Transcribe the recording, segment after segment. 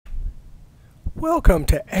Welcome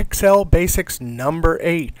to Excel Basics number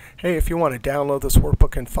 8. Hey, if you want to download this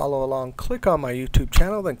workbook and follow along, click on my YouTube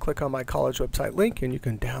channel, then click on my college website link, and you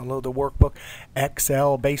can download the workbook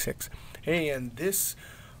Excel Basics. Hey, in this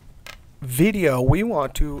video, we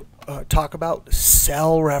want to talk about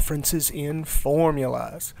cell references in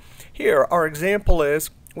formulas. Here, our example is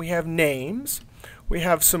we have names, we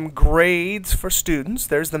have some grades for students,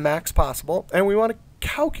 there's the max possible, and we want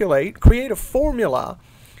to create a formula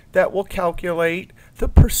that will calculate the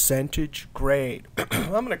percentage grade. I'm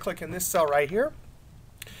going to click in this cell right here,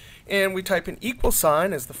 and we type an equal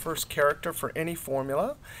sign as the first character for any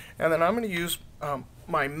formula, and then I'm going to use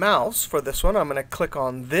my mouse for this one. I'm going to click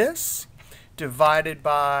on this divided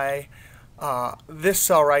by this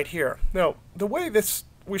cell right here. Now, the way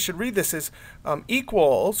we should read this is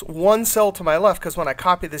equals one cell to my left, because when I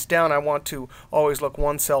copy this down, I want to always look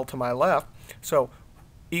one cell to my left. So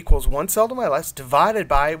equals one cell to my left divided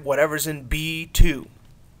by whatever's in B2.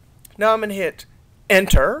 Now I'm going to hit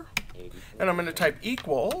Enter, and I'm going to type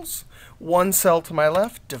equals one cell to my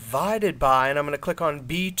left divided by, and I'm going to click on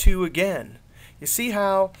B2 again. You see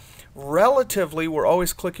how relatively we're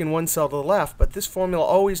always clicking one cell to the left, but this formula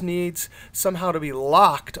always needs somehow to be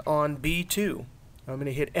locked on B2. I'm going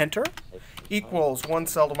to hit Enter, equals one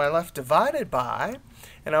cell to my left divided by,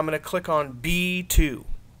 and I'm going to click on B2.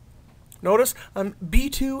 Notice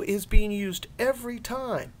B2 is being used every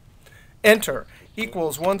time. Enter,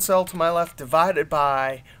 equals one cell to my left divided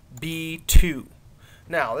by B2.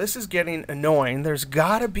 Now, this is getting annoying. There's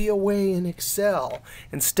got to be a way in Excel,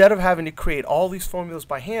 instead of having to create all these formulas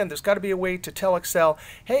by hand, there's got to be a way to tell Excel,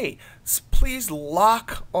 hey, please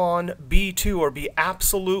lock on B2 or be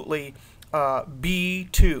absolutely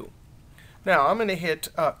B2. Now, I'm going to hit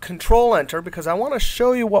Ctrl Enter because I want to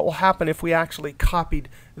show you what will happen if we actually copied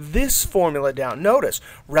this formula down. Notice,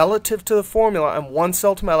 relative to the formula, I'm one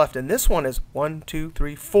cell to my left, and this one is 1, 2,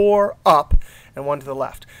 3, 4 up and one to the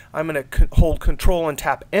left. I'm going to hold Control and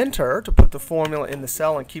tap Enter to put the formula in the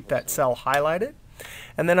cell and keep that cell highlighted.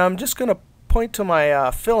 And then I'm just going to point to my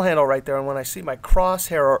fill handle right there, and when I see my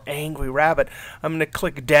crosshair or angry rabbit, I'm going to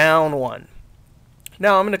click down one.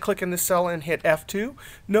 Now I'm going to click in this cell and hit F2.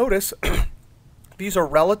 Notice these are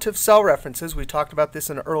relative cell references. We talked about this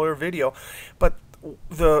in an earlier video, but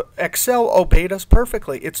the Excel obeyed us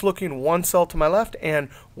perfectly. It's looking one cell to my left and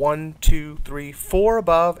 1, 2, 3, 4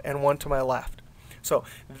 above and one to my left. So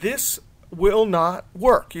this will not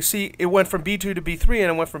work. You see, it went from B2 to B3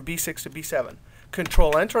 and it went from B6 to B7.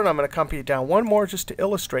 Control Enter, and I'm going to copy it down one more just to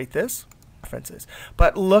illustrate this. References.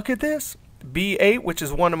 But look at this. B8, which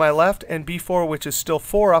is 1 to my left, and B4, which is still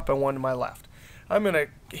 4 up and 1 to my left. I'm going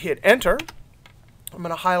to hit Enter. I'm going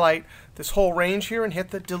to highlight this whole range here and hit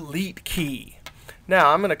the Delete key.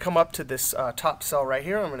 Now I'm going to come up to this top cell right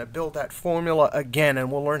here. I'm going to build that formula again,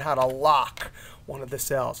 and we'll learn how to lock one of the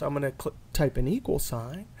cells. I'm going to type an equal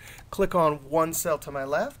sign, click on one cell to my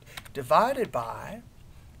left, divided by,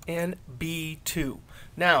 and B2.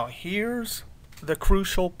 Now here's the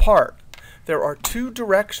crucial part. There are two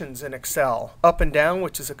directions in Excel, up and down,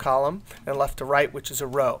 which is a column, and left to right, which is a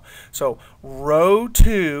row. So row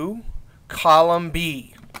 2, column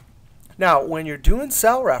B. Now, when you're doing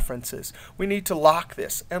cell references, we need to lock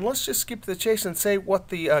this. And let's just skip the chase and say what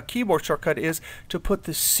the keyboard shortcut is to put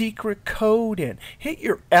the secret code in. Hit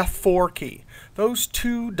your F4 key. Those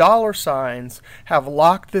two dollar signs have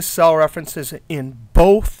locked this cell references in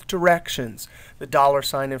both directions. The dollar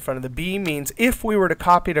sign in front of the B means if we were to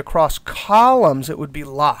copy it across columns, it would be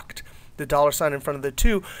locked. The dollar sign in front of the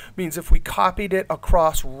 2 means if we copied it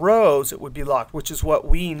across rows, it would be locked, which is what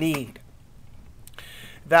we need.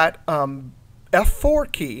 That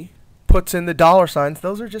F4 key puts in the dollar signs.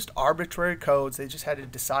 Those are just arbitrary codes. They just had to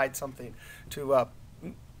decide something to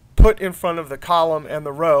put in front of the column and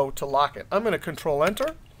the row to lock it. I'm going to Control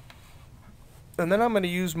Enter, and then I'm going to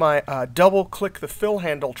use my double click the fill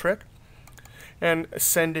handle trick and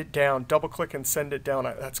send it down. Double click and send it down.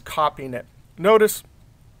 That's copying it. Notice,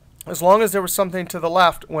 as long as there was something to the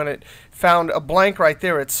left, when it found a blank right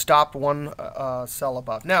there, it stopped one cell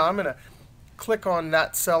above. Now I'm going to click on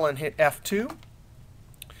that cell and hit F2.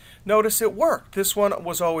 Notice it worked. This one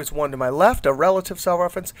was always 1 to my left, a relative cell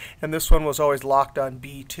reference, and this one was always locked on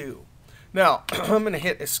B2. Now I'm going to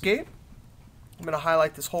hit Escape. I'm going to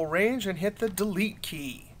highlight this whole range and hit the Delete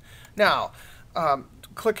key. Now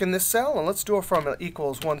click in this cell, and let's do a formula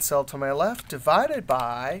equals one cell to my left divided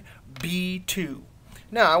by B2.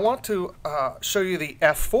 Now I want to show you the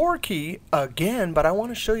F4 key again, but I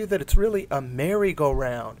want to show you that it's really a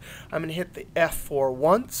merry-go-round. I'm going to hit the F4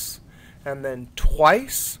 once, and then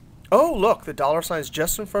twice, Oh, look, the dollar sign is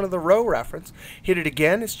just in front of the row reference. Hit it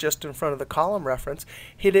again, it's just in front of the column reference.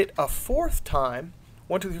 Hit it a fourth time,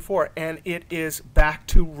 1, 2, 3, 4, and it is back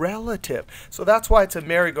to relative. So that's why it's a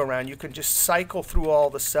merry-go-round. You can just cycle through all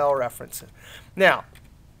the cell references. Now,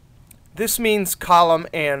 this means column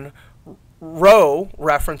and row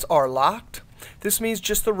reference are locked. This means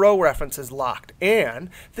just the row reference is locked. And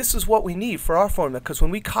this is what we need for our formula, because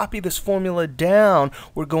when we copy this formula down,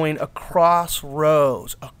 we're going across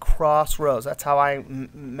rows. Across rows. That's how I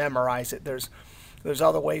memorize it. There's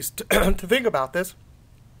other ways to, to think about this.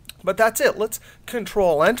 But that's it. Let's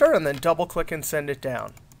Ctrl Enter and then double click and send it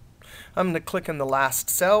down. I'm going to click in the last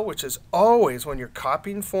cell, which is always when you're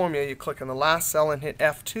copying formula, you click in the last cell and hit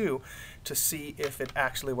F2 to see if it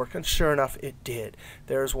actually worked. And sure enough, it did.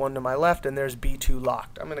 There's one to my left, and there's B2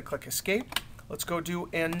 locked. I'm going to click Escape. Let's go do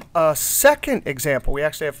a second example. We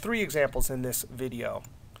actually have 3 examples in this video.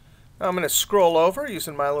 I'm going to scroll over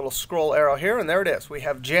using my little scroll arrow here, and there it is. We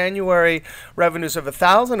have January revenues of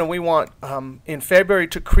 1,000, and we want in February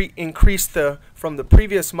to increase from the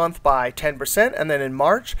previous month by 10%, and then in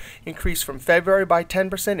March, increase from February by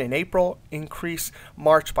 10%. In April, increase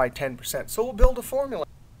March by 10%. So we'll build a formula.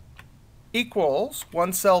 Equals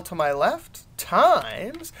one cell to my left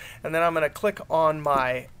times, and then I'm going to click on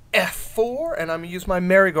my F4, and I'm going to use my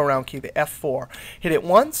merry-go-round key, the F4. Hit it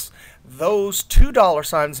once. Those 2 dollar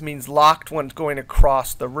signs means locked when going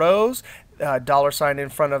across the rows. Dollar sign in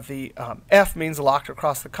front of the F means locked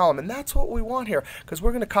across the column. And that's what we want here, because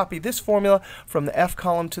we're going to copy this formula from the F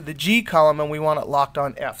column to the G column, and we want it locked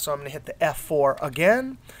on F. So I'm going to hit the F4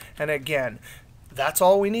 again and again. That's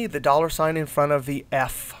all we need, the dollar sign in front of the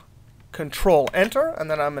F. Control Enter,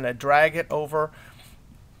 and then I'm going to drag it over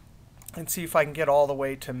and see if I can get all the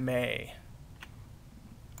way to May.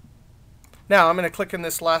 Now I'm going to click in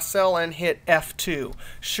this last cell and hit F2.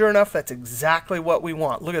 Sure enough, that's exactly what we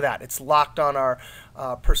want. Look at that. It's locked on our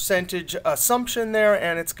percentage assumption there,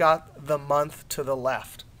 and it's got the month to the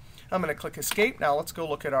left. I'm going to click Escape. Now let's go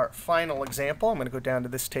look at our final example. I'm going to go down to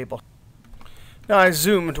this table. Now I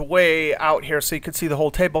zoomed way out here so you could see the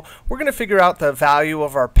whole table. We're going to figure out the value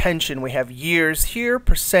of our pension. We have years here,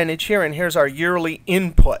 percentage here, and here's our yearly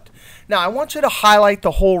input. Now I want you to highlight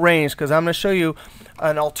the whole range, because I'm going to show you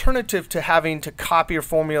an alternative to having to copy your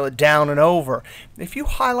formula down and over. If you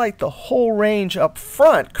highlight the whole range up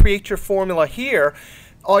front, create your formula here,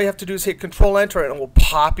 all you have to do is hit Control Enter, and it will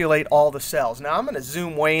populate all the cells. Now I'm going to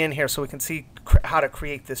zoom way in here so we can see how to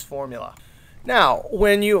create this formula. Now,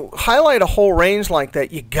 when you highlight a whole range like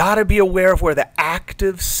that, you got to be aware of where the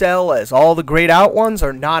active cell is. All the grayed out ones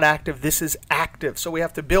are not active. This is active. So we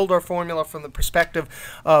have to build our formula from the perspective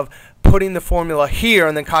of putting the formula here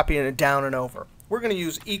and then copying it down and over. We're going to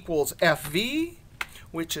use equals FV,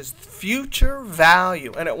 which is future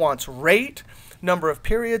value. And it wants rate, number of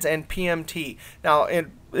periods, and PMT. Now,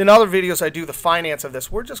 in other videos, I do the finance of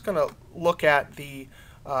this. We're just going to look at the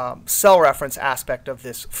cell reference aspect of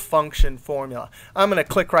this function formula. I'm going to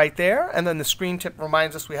click right there, and then the screen tip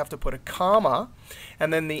reminds us we have to put a comma,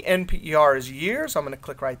 and then the NPER is years. I'm going to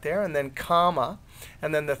click right there, and then comma,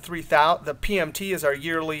 and then the PMT is our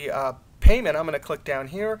yearly payment. I'm going to click down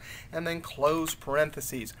here, and then close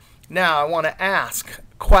parentheses. Now I want to ask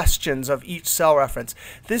questions of each cell reference.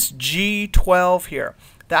 This G12 here,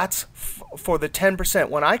 that's for the 10%.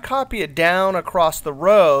 When I copy it down across the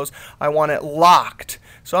rows, I want it locked.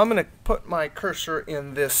 So I'm going to put my cursor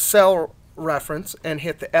in this cell reference and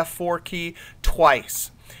hit the F4 key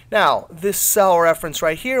twice. Now, this cell reference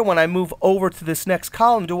right here, when I move over to this next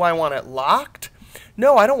column, do I want it locked?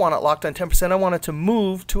 No, I don't want it locked on 10%. I want it to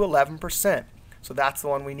move to 11%. So that's the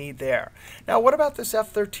one we need there. Now, what about this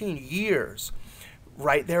F13, years?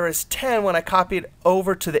 Right there is 10. When I copy it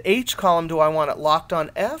over to the H column, do I want it locked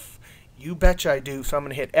on F? You betcha I do. So I'm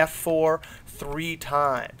going to hit F4 3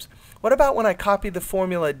 times. What about when I copy the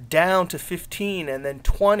formula down to 15 and then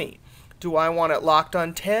 20? Do I want it locked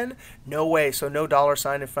on 10? No way. So no dollar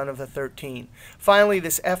sign in front of the 13. Finally,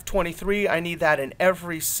 this F23, I need that in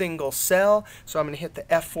every single cell. So I'm going to hit the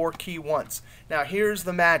F4 key once. Now here's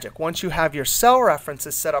the magic. Once you have your cell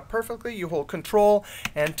references set up perfectly, you hold Control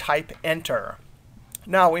and type Enter.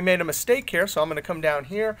 Now we made a mistake here, so I'm going to come down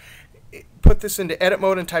here, put this into edit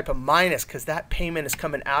mode and type a minus, because that payment is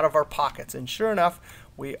coming out of our pockets. And sure enough,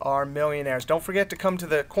 we are millionaires. Don't forget to come to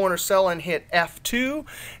the corner cell and hit F2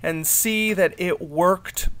 and see that it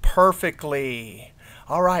worked perfectly.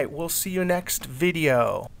 All right, we'll see you next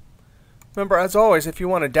video. Remember, as always, if you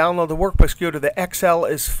want to download the workbooks, go to the Excel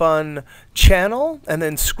is Fun channel and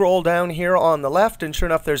then scroll down here on the left, and sure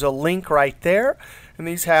enough, there's a link right there. And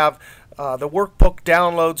these have the workbook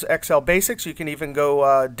downloads Excel Basics. You can even go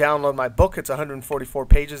download my book. It's 144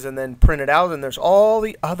 pages and then print it out. And there's all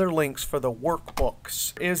the other links for the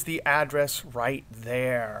workbooks. Is the address right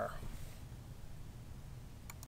there.